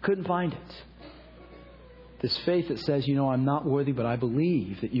 Couldn't find it. This faith that says, I'm not worthy, but I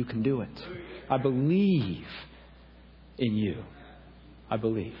believe that you can do it. I believe in you. I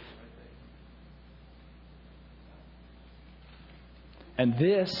believe. And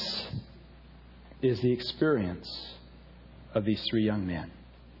this is the experience of these three young men.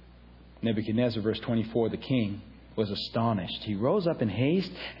 Nebuchadnezzar, verse 24, the king was astonished. He rose up in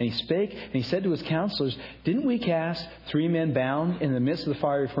haste and he spake and he said to his counselors, didn't we cast 3 men bound in the midst of the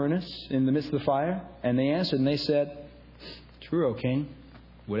fiery furnace, in the midst of the fire? And they answered and they said, true, O king,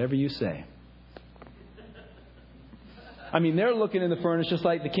 whatever you say. I mean, they're looking in the furnace just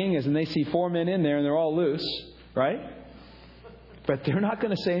like the king is, and they see 4 men in there and they're all loose, right? But they're not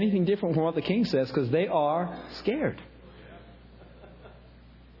going to say anything different from what the king says because they are scared.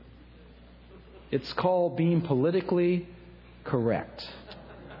 It's called being politically correct.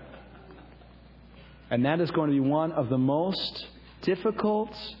 And that is going to be one of the most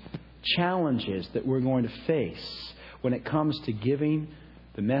difficult challenges that we're going to face when it comes to giving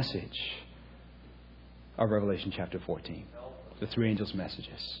the message of Revelation chapter 14. The 3 angels'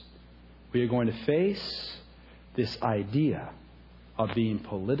 messages. We are going to face this idea of being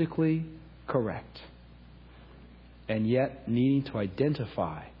politically correct and yet needing to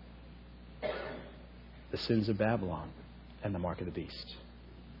identify the sins of Babylon and the mark of the beast.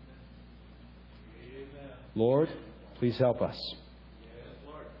 Lord, please help us.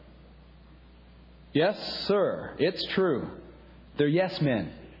 Yes, sir, it's true. They're yes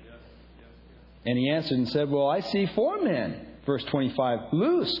men. And he answered and said, well, I see 4 men, verse 25,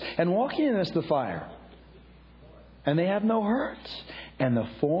 loose and walking in the fire. And they have no hurt. And the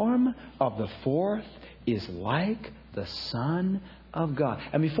form of the 4th is like the Son of God.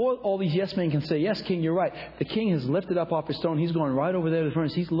 And before all these yes men can say, yes, King, you're right. The king has lifted up off his stone. He's going right over there to the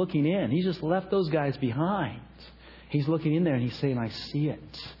furnace. He's looking in. He's just left those guys behind. He's looking in there and he's saying, I see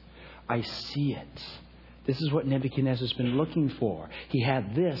it. I see it. This is what Nebuchadnezzar's been looking for. He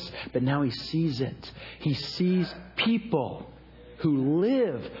had this, but now he sees it. He sees people who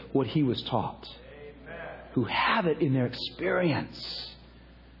live what he was taught. Who have it in their experience.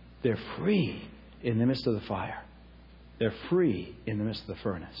 They're free in the midst of the fire. They're free in the midst of the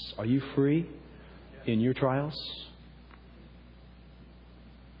furnace. Are you free in your trials?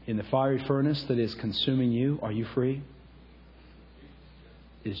 In the fiery furnace that is consuming you, are you free?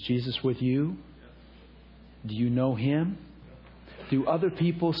 Is Jesus with you? Do you know Him? Do other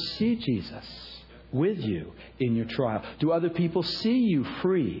people see Jesus with you in your trial? Do other people see you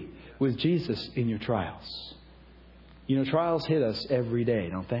free with Jesus in your trials? Trials hit us every day,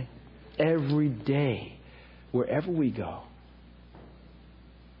 don't they? Every day. Wherever we go.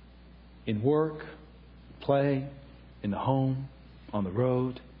 In work, play, in the home, on the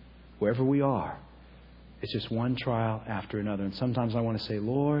road, wherever we are. It's just one trial after another. And sometimes I want to say,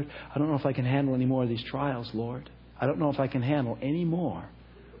 Lord, I don't know if I can handle any more of these trials, Lord. I don't know if I can handle any more.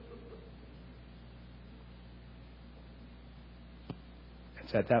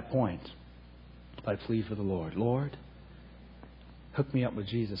 It's at that point I plead for the Lord. Lord, hook me up with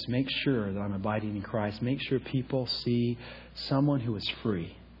Jesus. Make sure that I'm abiding in Christ. Make sure people see someone who is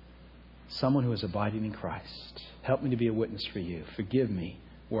free. Someone who is abiding in Christ. Help me to be a witness for you. Forgive me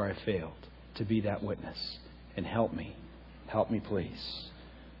where I failed to be that witness. And help me. Help me, please.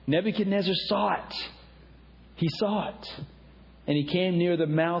 Nebuchadnezzar saw it. He saw it. And he came near the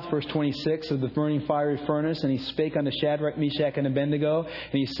mouth, verse 26, of the burning fiery furnace, and he spake unto Shadrach, Meshach, and Abednego,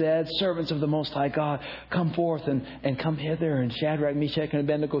 and he said, servants of the Most High God, come forth and come hither. And Shadrach, Meshach, and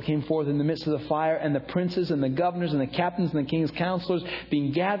Abednego came forth in the midst of the fire, and the princes and the governors and the captains and the king's counselors,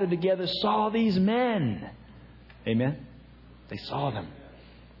 being gathered together, saw these men. Amen? They saw them,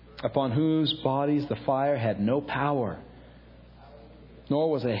 upon whose bodies the fire had no power,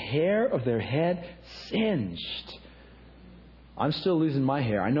 nor was a hair of their head singed. I'm still losing my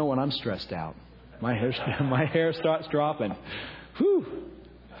hair. I know when I'm stressed out. My hair starts dropping. Whew.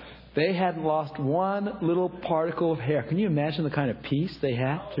 They hadn't lost one little particle of hair. Can you imagine the kind of peace they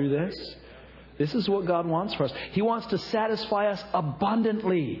had through this? This is what God wants for us. He wants to satisfy us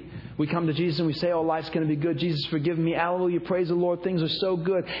abundantly. We come to Jesus and we say, oh, life's going to be good. Jesus, forgive me. Hallelujah. Praise the Lord. Things are so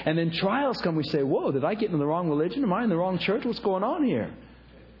good. And then trials come. We say, whoa, did I get into the wrong religion? Am I in the wrong church? What's going on here?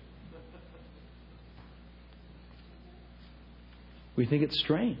 We think it's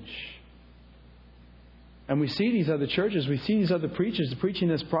strange. And we see these other churches, we see these other preachers preaching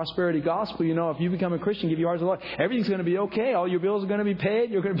this prosperity gospel. You know, if you become a Christian, give your heart to the Lord, everything's going to be okay. All your bills are going to be paid.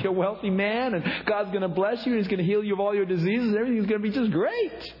 You're going to be a wealthy man. And God's going to bless you. And He's going to heal you of all your diseases. Everything's going to be just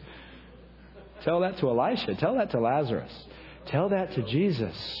great. Tell that to Elisha. Tell that to Lazarus. Tell that to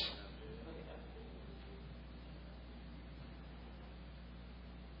Jesus.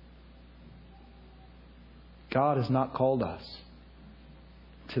 God has not called us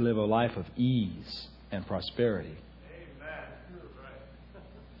to live a life of ease and prosperity.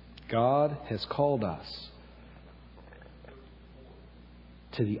 God has called us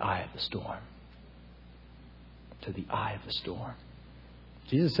to the eye of the storm. To the eye of the storm.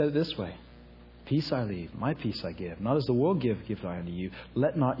 Jesus said it this way. Peace I leave, my peace I give. Not as the world give I unto you.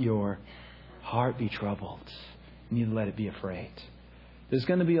 Let not your heart be troubled, neither let it be afraid. There's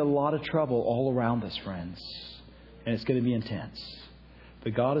going to be a lot of trouble all around us, friends. And it's going to be intense.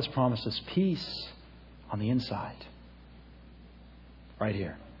 But God has promised us peace on the inside. Right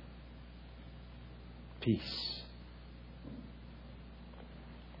here. Peace.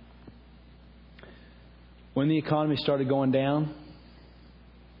 When the economy started going down,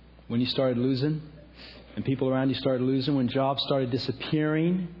 when you started losing, and people around you started losing, when jobs started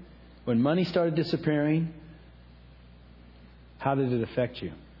disappearing, when money started disappearing, how did it affect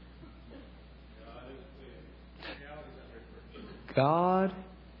you? God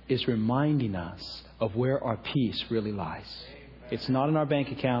is reminding us of where our peace really lies. It's not in our bank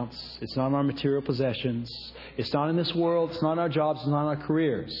accounts. It's not in our material possessions. It's not in this world. It's not in our jobs. It's not in our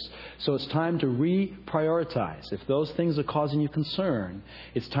careers. So it's time to reprioritize. If those things are causing you concern,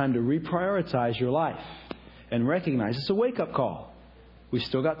 it's time to reprioritize your life and recognize it's a wake-up call. We've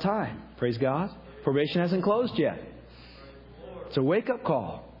still got time. Praise God. Probation hasn't closed yet. It's a wake-up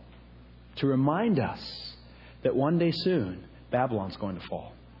call to remind us that one day soon, Babylon's going to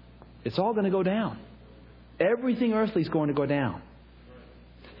fall. It's all going to go down. Everything earthly is going to go down.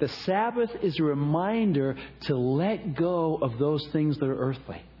 The Sabbath is a reminder to let go of those things that are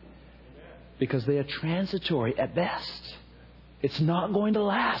earthly. Because they are transitory at best. It's not going to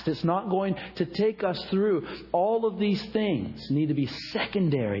last. It's not going to take us through. All of these things need to be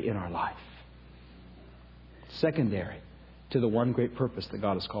secondary in our life. Secondary to the one great purpose that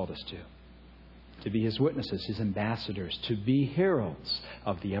God has called us to. To be His witnesses, His ambassadors, to be heralds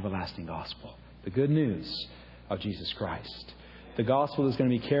of the everlasting gospel. The good news of Jesus Christ. The gospel is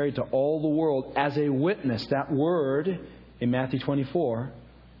going to be carried to all the world as a witness. That word in Matthew 24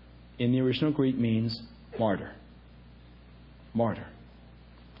 in the original Greek means martyr. Martyr.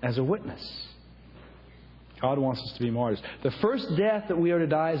 As a witness. God wants us to be martyrs. The first death that we are to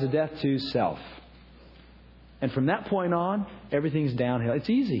die is a death to self. And from that point on, everything's downhill.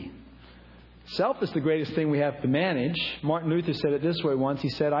 It's easy. Self is the greatest thing we have to manage. Martin Luther said it this way once. He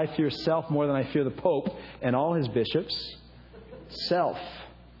said, I fear self more than I fear the Pope and all his bishops. Self.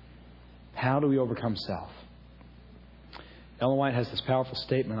 How do we overcome self? Ellen White has this powerful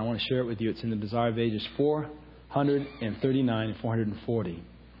statement. I want to share it with you. It's in the Desire of Ages 439 and 440.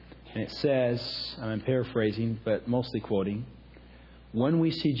 And it says, and I'm paraphrasing, but mostly quoting, when we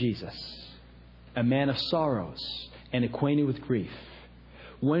see Jesus, a man of sorrows and acquainted with grief,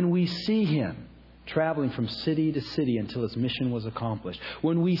 when we see Him traveling from city to city until His mission was accomplished,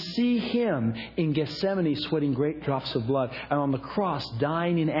 when we see Him in Gethsemane sweating great drops of blood and on the cross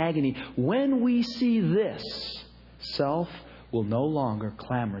dying in agony, when we see this, self will no longer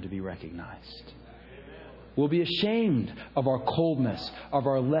clamor to be recognized. We'll be ashamed of our coldness, of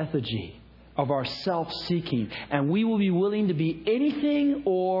our lethargy, of our self-seeking, and we will be willing to be anything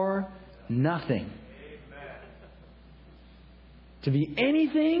or nothing. To be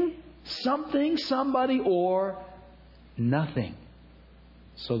anything, something, somebody, or nothing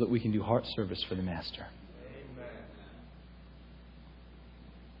so that we can do heart service for the Master.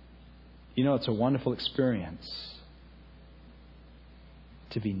 You know, it's a wonderful experience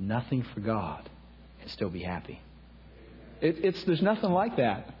to be nothing for God and still be happy. There's nothing like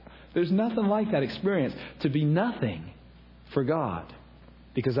that. There's nothing like that experience, to be nothing for God,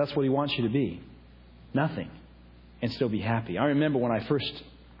 because that's what He wants you to be. Nothing. And still be happy. I remember when I first...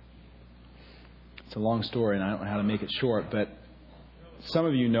 It's a long story and I don't know how to make it short, but some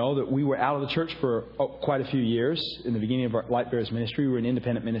of you know that we were out of the church for quite a few years. In the beginning of our Light Bearers ministry, we were an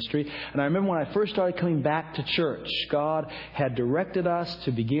independent ministry. And I remember when I first started coming back to church, God had directed us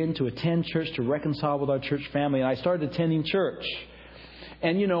to begin to attend church, to reconcile with our church family. And I started attending church.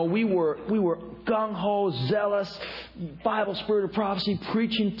 And, you know, we were gung-ho, zealous, Bible, spirit of prophecy,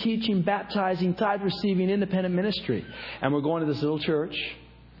 preaching, teaching, baptizing, tithe receiving, independent ministry. And we're going to this little church.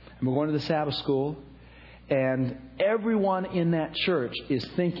 And we're going to the Sabbath school. And everyone in that church is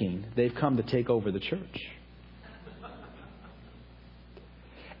thinking they've come to take over the church.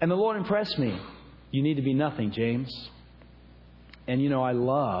 And the Lord impressed me. You need to be nothing, James. And, you know, I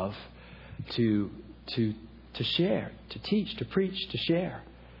love to share, to teach, to preach, to share.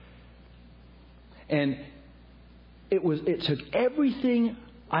 And it took everything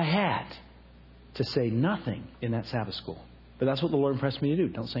I had to say nothing in that Sabbath school. But that's what the Lord impressed me to do.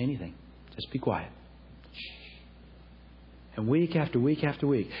 Don't say anything. Just be quiet. And week after week after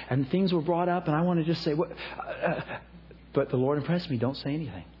week. And things were brought up and I want to just say, what? But the Lord impressed me. Don't say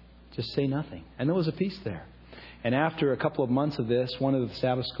anything. Just say nothing. And there was a peace there. And after a couple of months of this, one of the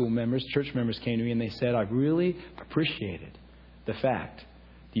Sabbath school members, church members, came to me and they said, I've really appreciated the fact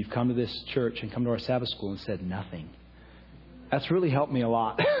that you've come to this church and come to our Sabbath school and said nothing. That's really helped me a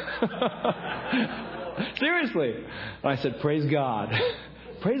lot. Seriously. And I said, praise God.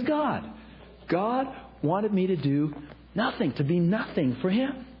 Praise God. God wanted me to do nothing, to be nothing for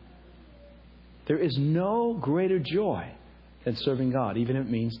Him. There is no greater joy than serving God, even if it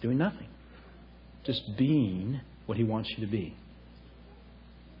means doing nothing. Just being what He wants you to be.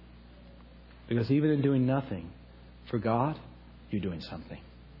 Because even in doing nothing for God, you're doing something.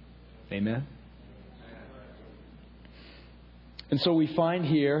 Amen? And so we find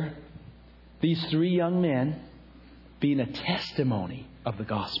here these three young men being a testimony of the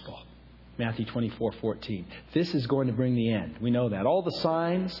gospel. Matthew 24:14. This is going to bring the end. We know that. All the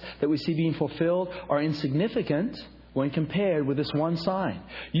signs that we see being fulfilled are insignificant when compared with this one sign.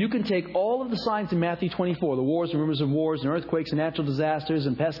 You can take all of the signs in Matthew 24, the wars and rumors of wars and earthquakes and natural disasters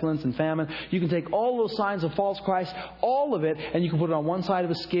and pestilence and famine. You can take all those signs of false Christ, all of it, and you can put it on one side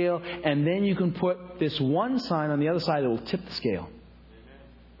of a scale, and then you can put this one sign on the other side that will tip the scale.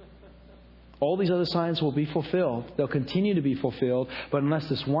 All these other signs will be fulfilled. They'll continue to be fulfilled. But unless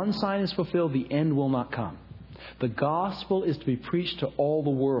this one sign is fulfilled, the end will not come. The gospel is to be preached to all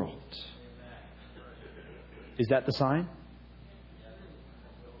the world. Is that the sign?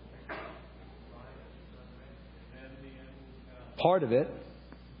 Part of it.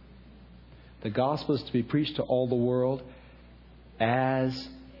 The gospel is to be preached to all the world as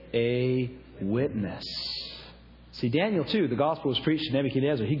a witness. See, Daniel too, the gospel was preached to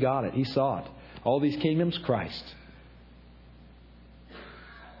Nebuchadnezzar. He got it. He saw it. All these kingdoms, Christ.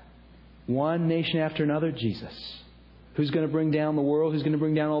 One nation after another, Jesus. Who's going to bring down the world? Who's going to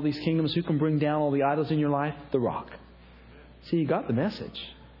bring down all these kingdoms? Who can bring down all the idols in your life? The Rock. See, he got the message.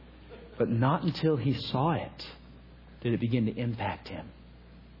 But not until he saw it did it begin to impact him.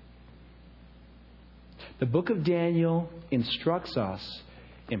 The book of Daniel instructs us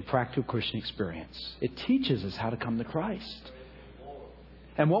in practical Christian experience. It teaches us how to come to Christ.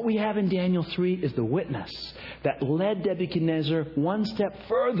 And what we have in Daniel 3 is the witness that led Nebuchadnezzar one step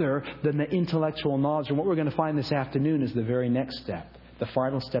further than the intellectual knowledge. And what we're going to find this afternoon is the very next step, the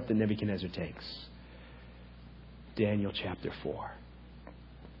final step that Nebuchadnezzar takes. Daniel chapter 4.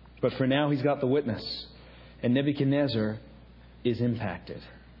 But for now, he's got the witness. And Nebuchadnezzar is impacted.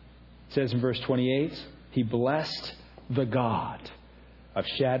 It says in verse 28, he blessed the God of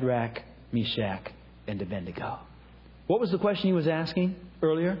Shadrach, Meshach, and Abednego. What was the question he was asking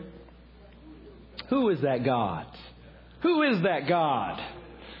earlier? Who is that God? Who is that God?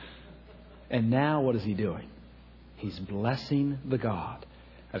 And now what is he doing? He's blessing the God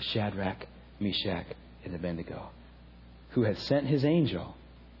of Shadrach, Meshach, and Abednego, who has sent his angel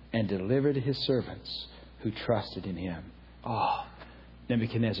and delivered his servants who trusted in him. Oh,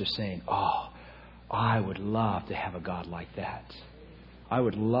 Nebuchadnezzar saying, oh, I would love to have a God like that. I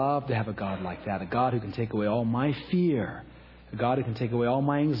would love to have a God like that. A God who can take away all my fear. A God who can take away all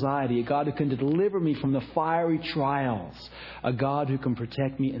my anxiety. A God who can deliver me from the fiery trials. A God who can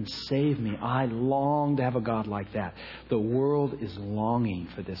protect me and save me. I long to have a God like that. The world is longing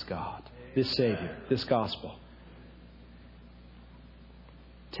for this God, this Savior, this gospel.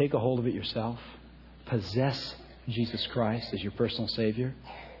 Take a hold of it yourself. Possess Jesus Christ as your personal Savior.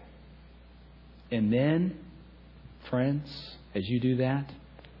 And then, friends, as you do that,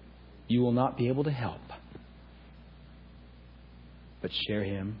 you will not be able to help but share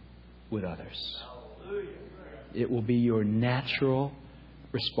Him with others. It will be your natural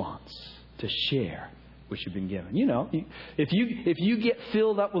response to share what you've been given. You know, if you get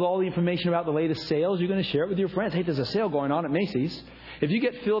filled up with all the information about the latest sales, you're going to share it with your friends. Hey, there's a sale going on at Macy's. If you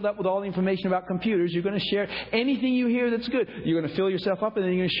get filled up with all the information about computers, you're going to share anything you hear that's good. You're going to fill yourself up and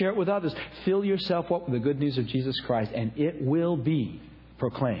then you're going to share it with others. Fill yourself up with the good news of Jesus Christ, and it will be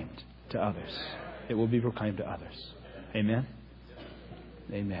proclaimed to others. It will be proclaimed to others. Amen?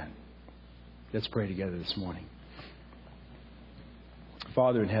 Amen. Let's pray together this morning.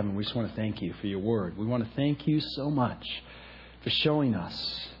 Father in heaven, we just want to thank You for Your word. We want to thank You so much for showing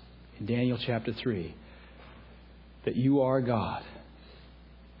us in Daniel chapter 3 that You are God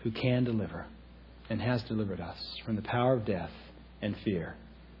who can deliver and has delivered us from the power of death and fear.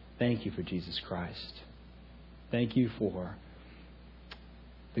 Thank You for Jesus Christ. Thank You for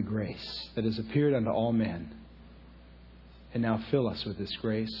the grace that has appeared unto all men. And now fill us with this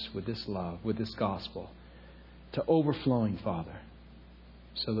grace, with this love, with this gospel to overflowing, Father,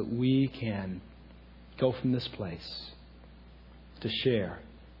 so that we can go from this place to share,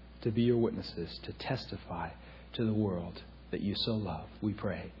 to be Your witnesses, to testify to the world that You so love. We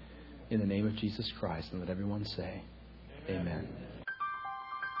pray in the name of Jesus Christ, and let everyone say, Amen.